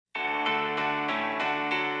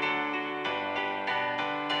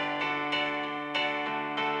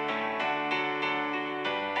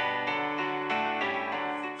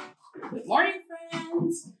morning,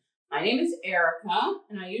 friends. My name is Erica,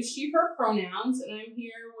 and I use she, her pronouns, and I'm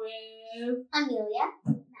here with Amelia.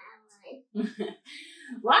 Madeline.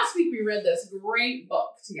 Last week we read this great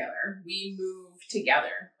book together, We Move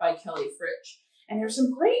Together by Kelly Fritsch. And there's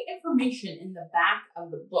some great information in the back of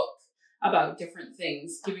the book about different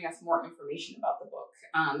things, giving us more information about the book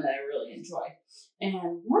that I really enjoy.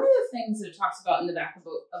 And one of the things that it talks about in the back of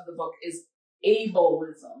the book is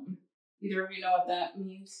ableism. Either of you know what that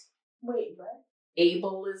means? Wait, what?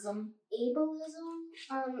 Ableism.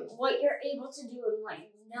 Ableism? What you're able to do and what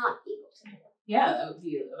you're not able to do. Yeah, that would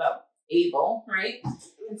be about able, right?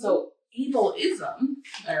 And so ableism,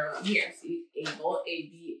 or here, see, able,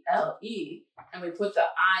 A-B-L-E, and we put the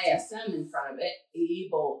I-S-M in front of it,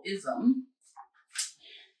 ableism.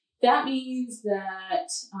 That means that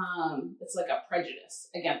it's like a prejudice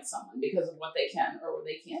against someone because of what they can or what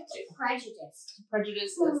they can't do. Prejudice.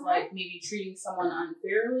 Prejudice is like maybe treating someone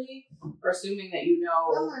unfairly or assuming that you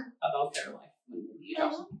know about their life when maybe you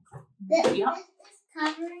don't. This is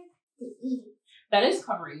covering the E. That is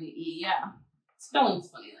covering the E, yeah.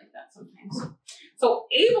 Spelling's funny like that sometimes. So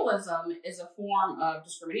ableism is a form of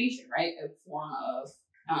discrimination, right? A form of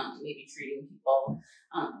maybe treating people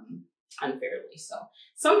unfairly. So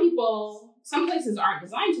some places aren't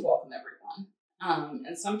designed to welcome everyone.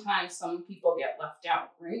 And sometimes some people get left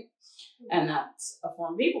out, right? And that's a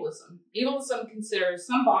form of ableism. Ableism considers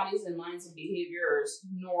some bodies and minds and behaviors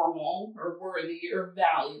normal or worthy or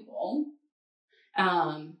valuable.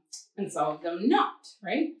 And some of them not,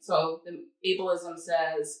 right? So the ableism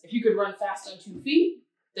says, if you could run fast on 2 feet,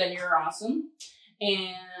 then you're awesome.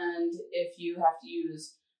 And if you have to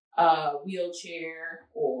use a wheelchair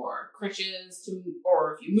or crutches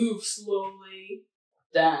or if you move slowly,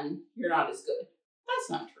 then you're not as good. That's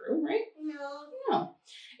not true, right? No.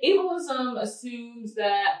 Ableism assumes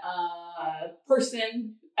that a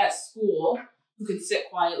person at school who can sit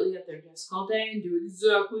quietly at their desk all day and do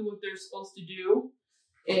exactly what they're supposed to do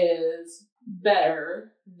is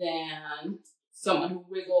better than someone who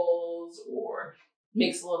wiggles or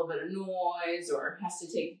makes a little bit of noise or has to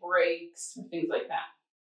take breaks or things like that.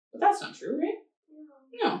 But that's not true, right?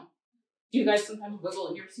 No. Do you guys sometimes wiggle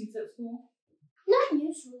in your seats at school? Not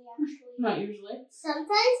usually, actually. Not usually?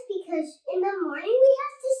 Sometimes because in the morning we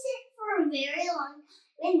have to sit for a very long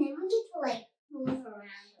time and then we get to move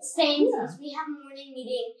around. Same as we have a morning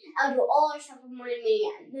meeting. I'll do all our stuff in the morning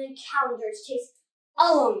meeting and then calendars takes a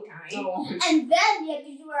long time. And then we have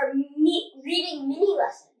to do our reading mini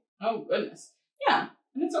lesson. Oh, goodness. Yeah.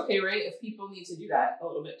 And it's okay, right? If people need to do that a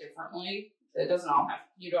little bit differently,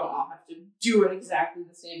 you don't all have to do it exactly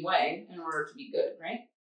the same way in order to be good, right?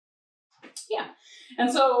 Yeah.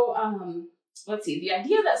 And so, let's see. The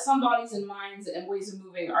idea that some bodies and minds and ways of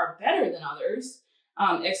moving are better than others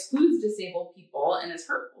excludes disabled people and is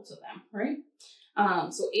hurtful to them, right?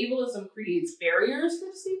 So ableism creates barriers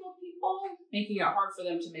for disabled people, making it hard for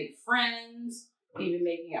them to make friends, maybe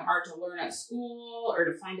making it hard to learn at school or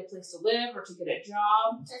to find a place to live or to get a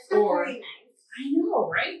job. That's not very nice. I know,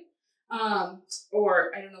 right?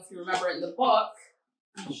 Or I don't know if you remember in the book,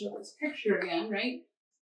 I'll show this picture again, right?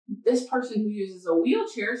 This person who uses a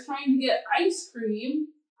wheelchair is trying to get ice cream,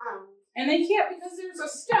 and they can't because there's a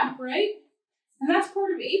step, right? And that's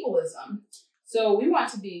part of ableism. So we don't want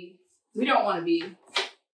to be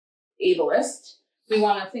ableist. We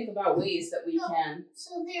want to think about ways that we can.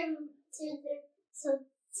 So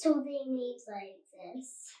they made like this.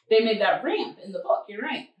 They made that ramp in the book. You're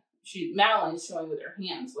right. Madeline's showing with her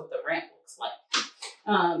hands what the ramp looks like.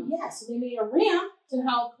 So they made a ramp to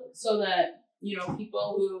help so that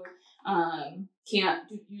people who can't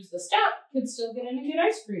use the step could still get in and get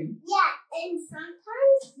ice cream. Yeah, and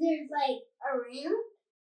sometimes there's a ramp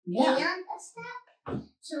and a step.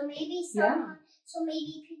 So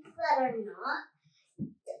maybe people that are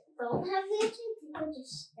don't have wheelchairs, they could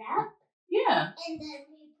just step. Yeah. And then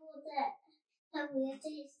people that have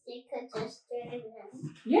wheelchairs, they could just stand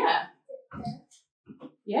them. Yeah.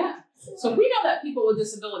 Yeah. So we know that people with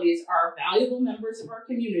disabilities are valuable members of our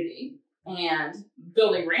community, and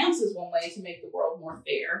building ramps is one way to make the world more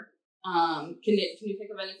fair. Can you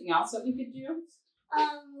think of anything else that we could do?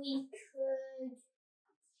 We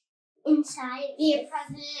could be a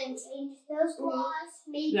president and change those laws.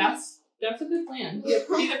 Maybe that's a good plan. Be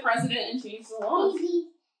the president and change the laws.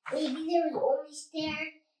 Maybe there was only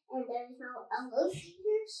stairs and there's no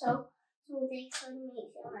elevator, so they could make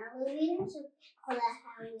some elevators so that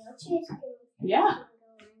have wheelchairs can go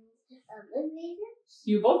in elevators.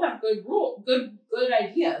 You both have good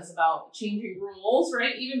ideas about changing rules,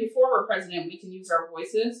 right? Even before we're president, we can use our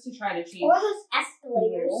voices to try to change. Or those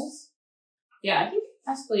escalators. Rules. Yeah, I think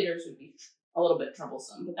escalators would be a little bit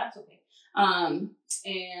troublesome, but that's okay. And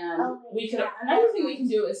we could another thing we can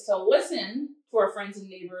do is to listen to our friends and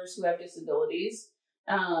neighbors who have disabilities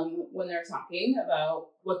when they're talking about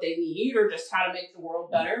what they need or just how to make the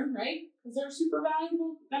world better, right? Because they're super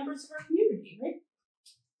valuable members of our community, right?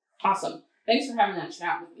 Awesome. Thanks for having that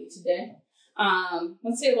chat with me today.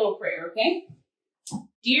 Let's say a little prayer, okay?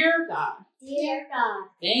 Dear God. Dear God.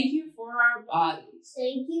 Thank you for our bodies.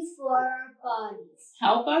 Thank you for our bodies.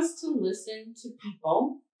 Help us to listen to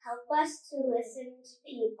people. Help us to listen to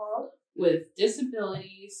people with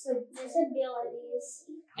disabilities.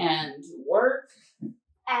 And work.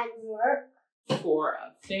 For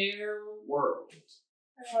a fair world.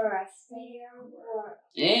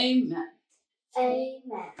 Amen.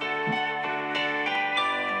 Amen.